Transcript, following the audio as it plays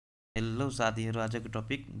Hello साथीहरु, आजको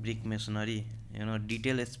topic brick masonry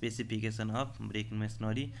detail specification of brick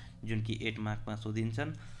masonry जुन कि 8 मार्कमा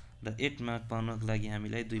सोधिन्छन् र 8 मार्क पाउनको लागि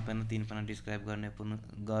हामीलाई 2 पन्ना 3 पन्ना डिस्क्राइब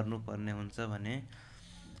गर्नुपर्ने हुन्छ भने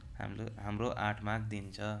हाम्रो 8 मार्क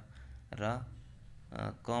दिन्छ र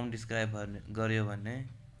कम डिस्क्राइब गर्यो भने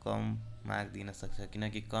कम मार्क दिन सक्छ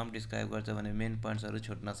किनकि कम डिस्क्राइब गर्छ भने मेन पोइन्ट्सहरु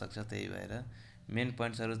छुट्न सक्छ। त्यही भएर मेन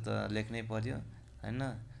पोइन्ट्सहरु त लेख्नै पर्यो हैन,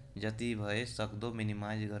 जति भए सक्दो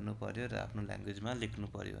मिनिमाइज गर्नु पर्यो र आफ्नो ल्याङ्ग्वेजमा लेख्नु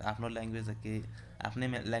पर्यो। आफ्नो ल्याङ्ग्वेज के आफ्नै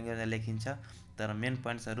ल्याङ्ग्वेजमा लेखिन्छ तर मेन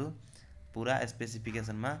पोइन्ट्सहरु पुरा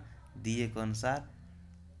स्पेसिफिकेसनमा दिएको अनुसार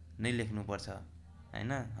नै लेख्नु पर्छ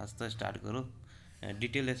हैन। हस्त स्टार्ट गरौँ।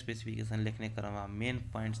 डिटेल स्पेसिफिकेसन लेख्ने क्रममा मेन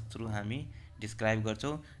पोइन्ट्स थ्रु हामी डिस्क्राइब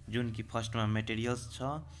गर्छौं जुन कि फर्स्टमा मटेरियल्स छ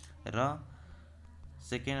र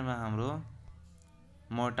सेकेन्डमा हाम्रो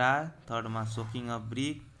मोर्टार, थर्डमा सोकिङ अफ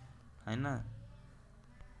ब्रिक हैन,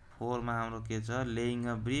 4 मा हाम्रो के छ लेइङ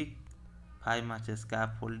अ ब्रिक, 5 मा छ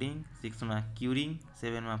स्काफ फोल्डिङ, 6 मा क्युरिङ,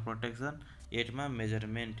 7 मा प्रोटेक्सन, 8 मा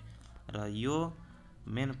मेजरमेन्ट। र यो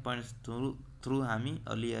मेन पोइन्ट्स थ्रु हामी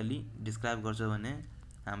अलिअलि डिस्क्राइब गर्छौं भने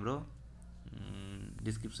हाम्रो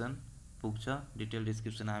डिस्क्रिप्सन पुग्छ। डिटेल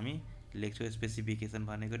डिस्क्रिप्सन हामी लेख्छौं। स्पेसिफिकेसन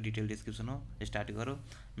भनेको डिटेल डिस्क्रिप्सन हो। स्टार्ट गरौँ।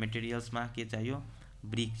 मटेरियल्समा के चाहियो?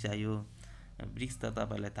 ब्रिक चाहियो। ब्रिक्स त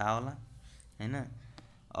तपाईलाई थाहा होला हैन।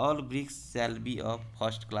 All bricks shall be of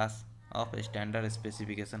first class of standard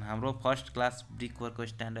specification। हाम्रो फर्स्ट क्लास ब्रिक वर्क को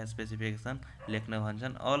स्ट्यान्डर्ड स्पेसिफिकेसन लेख्न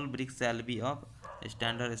भन्छन्। All bricks shall be of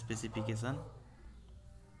standard specification।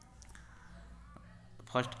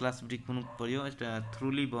 First class brick हुनु पर्यो।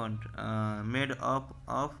 थ्रुली bond made up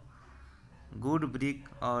of good brick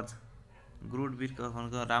earth. Good brick अर्थ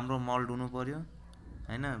भनेको राम्रो mould हुनु पर्यो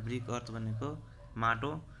हैन। ब्रिक अर्थ भनेको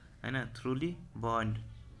माटो हैन। थ्रुली बन्ड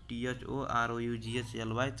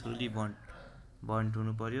THOROUGHLY थ्रुली बन्ड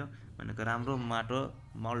हुनु पर्यो भनेको राम्रो माटो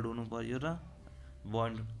मोल्ड हुनु पर्यो र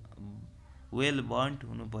बन्ड वेल बन्ड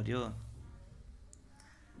हुनु पर्यो।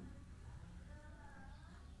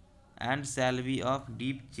 एन्ड स्याल be of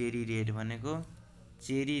deep cherry red भनेको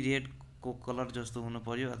चेरी रेड को कलर जस्तो हुनु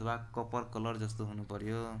पर्यो अथवा कपर कलर जस्तो हुनु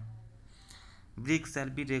पर्यो। ब्रिक स्याल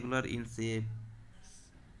be regular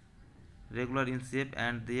in shape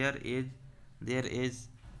and there as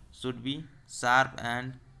should be sharp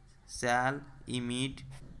and shall emit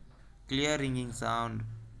clear ringing sound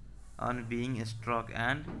on being struck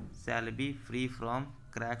and shall be free from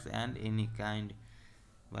cracks and any kind।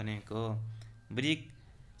 भनेको brick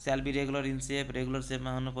shall be regular in shape, regular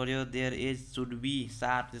शेपमा हुनु पर्यो। There as should be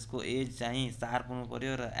sharp, त्यसको as चाहिँ sharp हुनु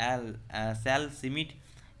पर्यो र shall emit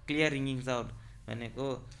clear ringing sound भनेको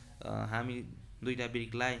हामी दुईटा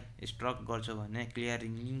ब्रिकलाई स्ट्रक गर्छौं भने क्लियर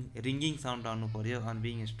रिंगिङ साउन्ड आउनु पर्यो। अन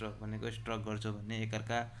बिङ स्ट्रक भनेको स्ट्रक गर्छौं भने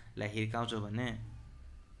एकअर्कालाई हिर्काउँछौं भने।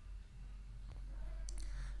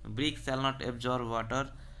 Brick shell not absorb water.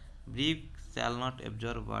 Brick shell not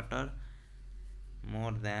absorb water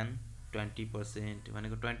more than 20%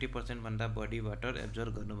 भनेको 20% भन्दा बढी वाटर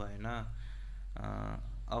एब्जर्ब गर्नु भएन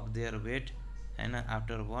अफ देयर वेट हैन।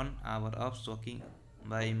 After 1 our of सोकिङ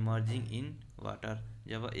by emerging in water.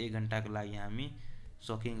 जब 1 घण्टाको लागि हामी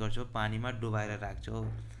सोकिङ गर्छौं, पानीमा डुबाएर राख्छौं।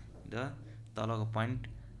 र तलको पोइन्ट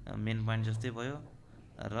मेन पोइन्ट जस्तै भयो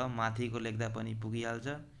र माथिको लेख्दा पनि पुगिहाल्छ।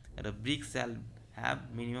 र brick shall have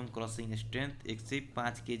minimum crossing strength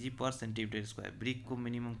 105 KG per centimetre square. Brick को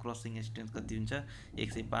मिनिमम क्रसिङ स्ट्रेन्थ कति हुन्छ?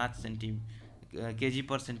 105 केजी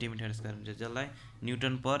पर सेन्टिमिटर स्क्वायर हुन्छ, जसलाई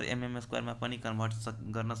न्युटन पर एमएम स्क्वायरमा पनि कन्भर्ट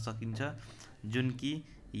गर्न सकिन्छ जुन कि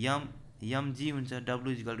mg हुन्छ।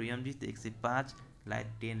 W = mg, 105 लाई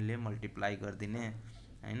 10 ले मल्टिप्लाई गरिदिने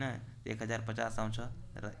हैन, 1050 आउँछ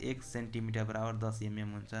र 1 सेन्टिमिटर बराबर 10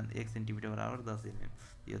 mm हुन्छ। 1 सेन्टिमिटर बराबर 10 mm,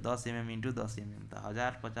 यो 10 mm * 10 mm त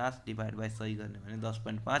 1050 डिवाइड बाइ 100 गर्ने भने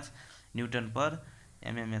 10.5 न्युटन पर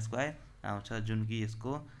एमएम स्क्वायर आउँछ जुन कि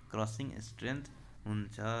यसको क्रसिङ स्ट्रेन्थ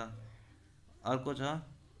हुन्छ। अर्को छ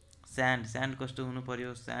स्यान्ड। स्यान्ड कस्तो हुनु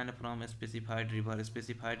पर्यो? Sand from specified river.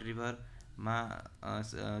 Specified रिभरमा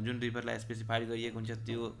जुन रिभरलाई स्पेसिफाइड गरिएको हुन्छ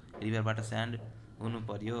त्यो रिभरबाट स्यान्ड हुनु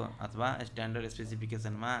पर्यो अथवा स्ट्यान्डर्ड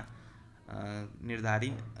स्पेसिफिकेसनमा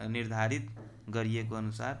निर्धारित गरिएको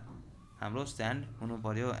अनुसार हाम्रो स्यान्ड हुनु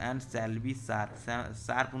पर्यो। एन्ड स्याल बी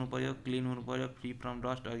शार्प हुनु पर्यो, क्लीन हुनु पर्यो, free from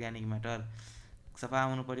dust organic matter. सफा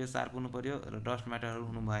हुनु पर्यो, शार्प हुनु पर्यो र डस्ट म्याटरहरु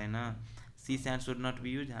हुनु भएन। C sand should not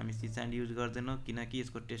be use. हामी सी स्यान्ड युज गर्दैनौं किनकि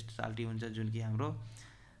यसको टेस्ट साल्टी हुन्छ जुन कि हाम्रो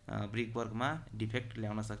ब्रिक वर्कमा डिफेक्ट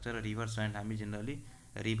ल्याउन सक्छ। र रिभर स्यान्ड हामी जेनरली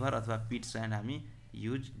रिभर अथवा पिट स्यान्ड हामी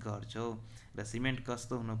युज गर्छौं। र सिमेन्ट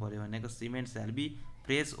कस्तो हुनु पर्यो भनेको cement shall be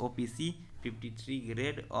fresh OPC 53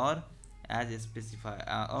 grade और as specify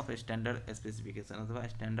of standard specification अथवा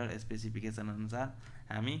स्ट्यान्डर्ड स्पेसिफिकेसन अनुसार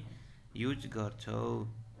हामी युज गर्छौं।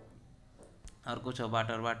 अर्को छ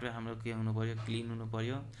वाटरबाट हाम्रो के हुनु पर्यो, क्लिन हुनु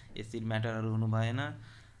पर्यो, एसिड म्याटरहरू हुनु भएन,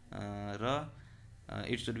 र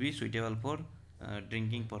it should be suitable for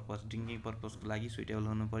drinking पर्पजको लागि सुइटेबल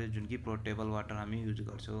हुनु पर्यो, जुन कि पोर्टेबल वाटर हामी युज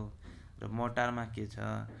गर्छौँ। र मोटारमा के छ,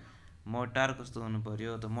 मोटार कस्तो हुनु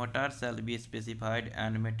पर्यो, त motor sale be specified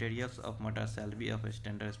and materials of motor sale be of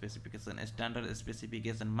standard specification. Standard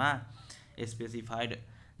स्पेसिफिकेसनमा specified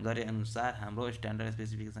गरे अनुसार हाम्रो स्ट्यान्डर्ड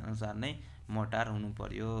स्पेसिफिकेसन अनुसार नै मोटार हुनु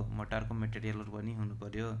पर्यो, मोटारको मेटेरियलहरू पनि हुनु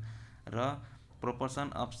पर्यो। र proportion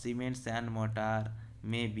of cement sand motor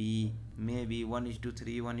may be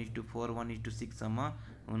 1:3, 1:4, 1:6 सम्म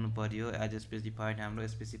हुनु पर्यो एज स्पेसिफाइड। हाम्रो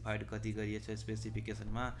स्पेसिफाइड कति गरिएछ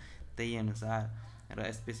स्पेसिफिकेसनमा त्यही अनुसार,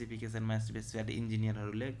 र स्पेसिफिकेसनमा स्पेसिफाइड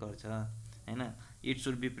इन्जिनियरहरूले गर्छ हैन। It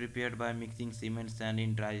should be prepared by mixing cement sand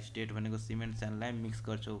in dry state, भनेको सिमेन्ट स्यान्डलाई मिक्स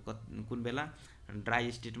गर्छौँ कुन बेला,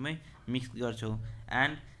 ड्राई स्टेटमै मिक्स गर्छौँ।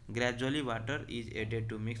 And gradually water is added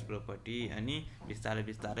to mix property, अनि बिस्तारै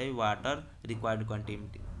बिस्तारै वाटर रिक्वायर्ड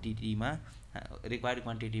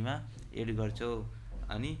क्वान्टिटीमा एड गर्छौँ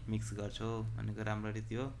अनि मिक्स गर्छौँ, भनेको राम्ररी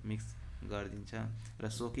त्यो मिक्स गरिदिन्छ। र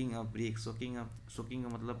सोकिङ अफ ब्रिक, सोकिङको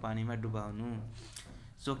मतलब पानीमा डुबाउनु।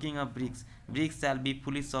 सोकिङ अफ ब्रिक्स स्याल be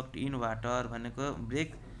fully sucked in water, भनेको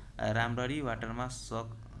ब्रिक राम्ररी वाटरमा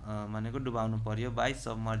भनेको डुबाउनु पर्यो। बाई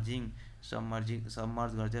सबमर्ज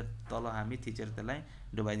गर्छ, तल हामी थिचेर त्यसलाई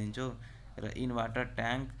डुबाइदिन्छौँ। र in water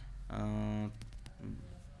tank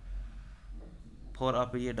for a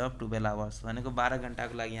period of 12 hours, भनेको 12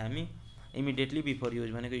 घन्टाको लागि हामी इमिडिएटली बिफोर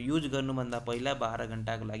युज, भनेको युज गर्नुभन्दा पहिला 12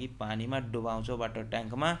 घन्टाको लागि पानीमा डुबाउँछौँ वाटर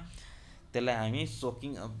ट्याङ्कमा, त्यसलाई हामी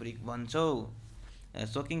सोकिङ अफ ब्रिक भन्छौँ।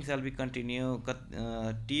 सोकिङ sale be continue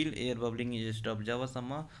till air बब्लिङ is stop,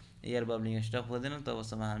 जबसम्म एयर बब्लिङ स्टप हुँदैन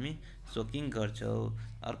तबसम्म हामी सोकिङ गर्छौँ।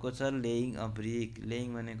 अर्को छ लेइङ अफ ब्रिक।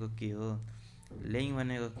 लेइङ भनेको के हो,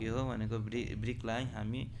 भनेको ब्रिकलाई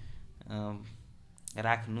हामी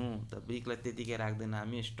राख्नु, त ब्रिकलाई त्यतिकै राख्दैन,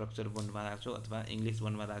 हामी स्ट्रक्चर बोन्डमा राख्छौँ अथवा इङ्ग्लिस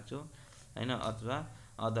बोन्डमा राख्छौँ हैन, अथवा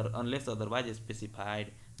अनलेस अदरवाइज स्पेसिफाइड।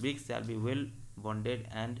 ब्रिक स्याल be well bonded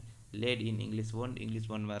and led in English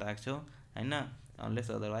बोन्डमा राख्छौँ हैन,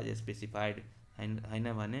 अनलेस अदरवाइज स्पेसिफाइड,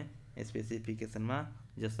 हैन भने स्पेसिफिकेसनमा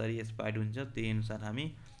जसरी स्पेसिफाइड हुन्छ त्यही अनुसार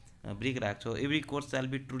हामी ब्रिक राख्छौँ। एभ्री कोर्स स्याल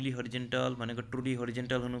बी ट्रुली होरिजेन्टल, भनेको ट्रुली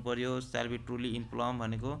होरिजेन्टल हुनु पर्यो। स्याल बी ट्रुली इन प्लम,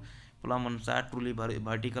 भनेको प्लम अनुसार ट्रुली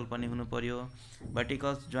भर्टिकल पनि हुनु पर्यो।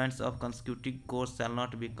 भर्टिकल जोइन्ट्स अफ कन्सिक्युटिभ कोर्स स्याल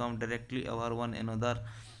not become directly over one another,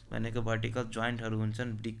 भनेको भर्टिकल जोइन्टहरू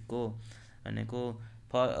हुन्छन् ब्रिकको, भनेको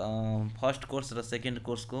फर्स्ट कोर्स र सेकेन्ड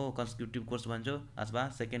कोर्सको कन्सिक्युटिभ कोर्स भन्छौँ, अथवा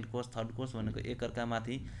सेकेन्ड कोर्स थर्ड कोर्स भनेको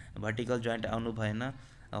एकअर्कामाथि भर्टिकल जोइन्ट आउनु भएन।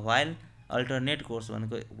 वाइल अल्टरनेट कोर्स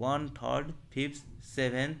भनेको 1, 3rd, 5th,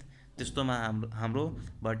 7th त्यस्तोमा हाम्रो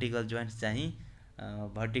भर्टिकल जोइन्ट्स चाहिँ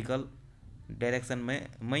भर्टिकल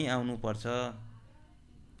डाइरेक्सनमै आउनुपर्छ,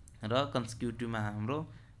 र कन्सिक्युटिभमा हाम्रो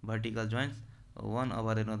vertical joints one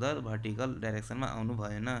over another vertical डाइरेक्सनमा आउनु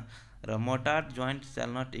भएन। र मोटार जोइन्ट स्याल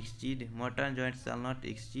नट एक्सिड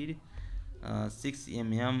 6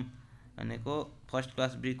 mm, भनेको फर्स्ट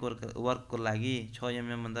क्लास ब्रिक वर्कको लागि 6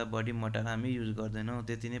 mm भन्दा बढी मोटार हामी युज गर्दैनौँ,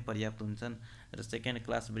 त्यति नै पर्याप्त हुन्छन्। र second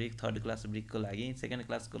class brick, third class ब्रिकको लागि, सेकेन्ड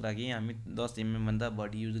क्लासको लागि हामी 10 mm भन्दा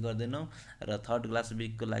बढी युज गर्दैनौँ, र थर्ड क्लास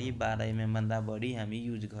ब्रिकको लागि 12 mm भन्दा बढी हामी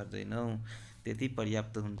युज गर्दैनौँ, त्यति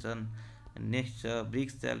पर्याप्त हुन्छन्। नेक्स्ट छ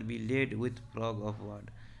ब्रिक स्याल be led with frog upward,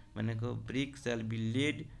 भनेको ब्रिक स्याल be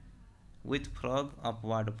led with frog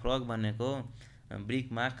upward. Frog भनेको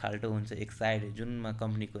ब्रिकमा खाल्टो हुन्छ एक साइड, जुनमा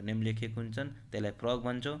कम्पनीको नेम लेखेको हुन्छन् त्यसलाई फ्रग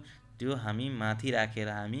भन्छौँ, त्यो हामी माथि राखेर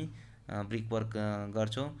हामी ब्रिक वर्क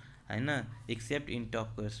गर्छौँ हैन। एक्सेप्ट इन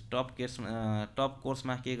टप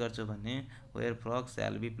कोर्समा के गर्छौँ भने वेयर फ्रग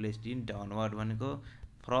स्याल बी प्लेस्ड इन डाउनवर्ड, भनेको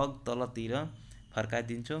फ्रग तलतिर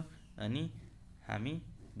फर्काइदिन्छौँ अनि हामी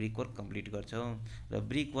ब्रिक वर्क कम्प्लिट गर्छौँ। र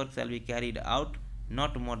ब्रिक वर्क स्याल be carried out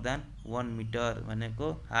not more than 1 metre,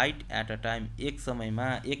 भनेको हाइट एट अ टाइम, एक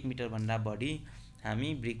समयमा 1 मिटर भन्दा बढी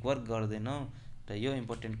हामी ब्रिक वर्क गर्दैनौँ। र यो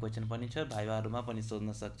इम्पोर्टेन्ट क्वेसन पनि छ, भाइभाहरूमा पनि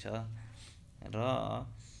सोध्न सक्छ। र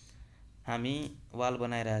हामी वाल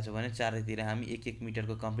बनाइरहेछौँ भने चारैतिर हामी 1-1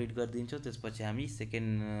 मिटरको कम्प्लिट गरिदिन्छौँ, त्यसपछि हामी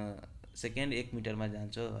सेकेन्ड 1 मिटरमा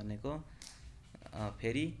जान्छौँ, भनेको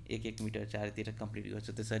फेरि 1-1 मिटर चारैतिर कम्प्लिट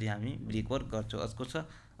गर्छौँ, त्यसरी हामी ब्रिक वर्क गर्छौँ। अर्को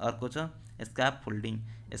छ स्क्याप folding.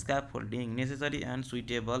 Necessary and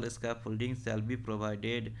suitable स्क्याप folding स्याल be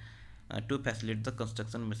provided to facilitate the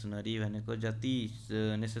construction machinery, भनेको जति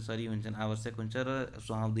नेसेसरी हुन्छन्, आवश्यक हुन्छ र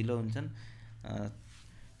सुहाउँदिलो हुन्छन्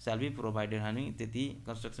स्याल बी प्रोभाइडेड, हामी त्यति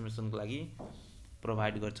कन्स्ट्रक्सन मेसिनको लागि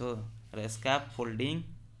प्रोभाइड गर्छौँ। र स्क्याप फोल्डिङ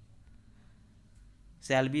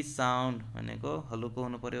स्याल बी साउन्ड, भनेको हलुको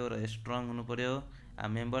हुनु पर्यो र स्ट्रङ हुनु पर्यो।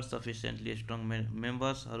 मेम्बर्स सफिसिएन्टली स्ट्रङ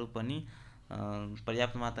मेम्बर्सहरू पनि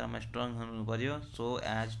पर्याप्त मात्रामा स्ट्रङ हुनु पर्यो, so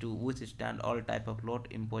as to with stand all type of load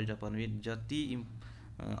impose upon it. जति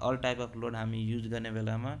अल टाइप अफ लोड हामी युज गर्ने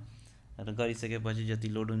बेलामा र गरिसकेपछि जति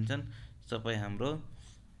लोड हुन्छन् सबै हाम्रो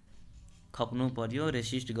खप्नु पर्यो,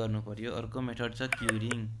 रेसिस्ट गर्नु पर्यो। अर्को मेथड छ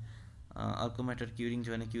क्युरिङ। अर्को मेथड क्युरिङ छ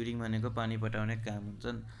भने क्युरिङ भनेको पानी पटाउने काम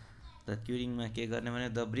हुन्छन्। त क्युरिङमा के गर्ने भने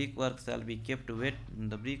the brick work sale be kept weight,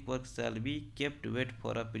 the brick work sale be kept wait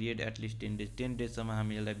for a period at least 10 days. 10 डेजसम्म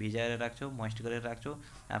हामी यसलाई भिजाएर राख्छौँ, मोइस्ट गरेर राख्छौँ।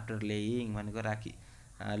 आफ्टर लेइङ भनेको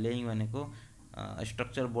लेइङ भनेको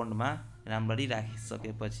स्ट्रक्चर बोन्डमा राम्ररी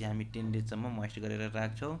राखिसकेपछि हामी 10 डेजसम्म मोइस्ट गरेर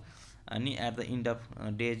राख्छौँ। अनि at the end of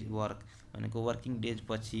days work भनेको वर्किङ डेज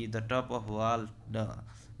पछि the top of wall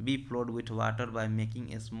be flowed with water by making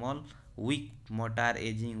a small week motor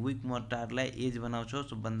ageing. Week मोटारलाई as बनाउँछौँ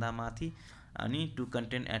सबभन्दा माथि, अनि to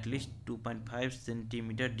content at least 2.5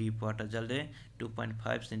 centimetre deep water, जसले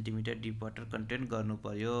 2.5 centimetre deep water content गर्नु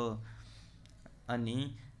पर्यो। अनि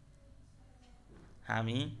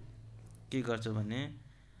हामी के गर्छौँ भने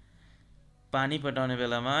पानी पटाउने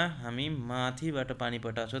बेलामा हामी माथिबाट पानी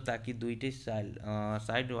पटाउँछौँ ताकि दुईटै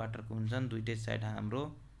साइड वाटरको हुन्छन्, दुईटै साइड हाम्रो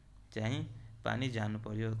चाहिँ पानी जानु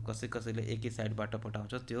पर्यो। कसैले एकै साइडबाट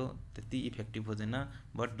पटाउँछ, त्यो त्यति इफेक्टिभ हुँदैन,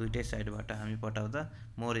 बट दुईटै साइडबाट हामी पटाउँदा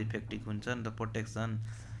मोर इफेक्टिभ हुन्छन्। द प्रोटेक्सन,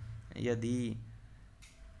 यदि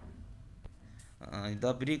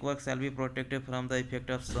the brick work sale be protected from the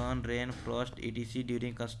effect of sun, rain, first इटिसी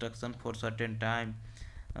during construction for certain time.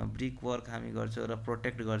 Brick work हामी गर्छौँ र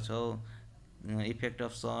प्रोटेक्ट गर्छौँ इफेक्ट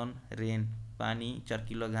अफ सन, रेन, पानी,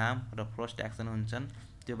 चर्किलो घाम र फ्रस्ट एक्सन हुन्छन्,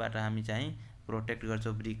 त्योबाट हामी चाहिँ प्रोटेक्ट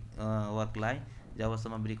गर्छौँ ब्रिक वर्कलाई,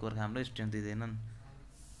 जबसम्म ब्रिक वर्क हाम्रो स्ट्रेन्थ दिँदैनन्।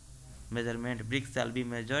 Measurement, brick sale be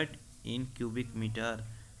measured in cubic metre.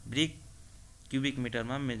 Brick cubic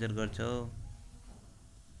मिटरमा major गर्छौँ।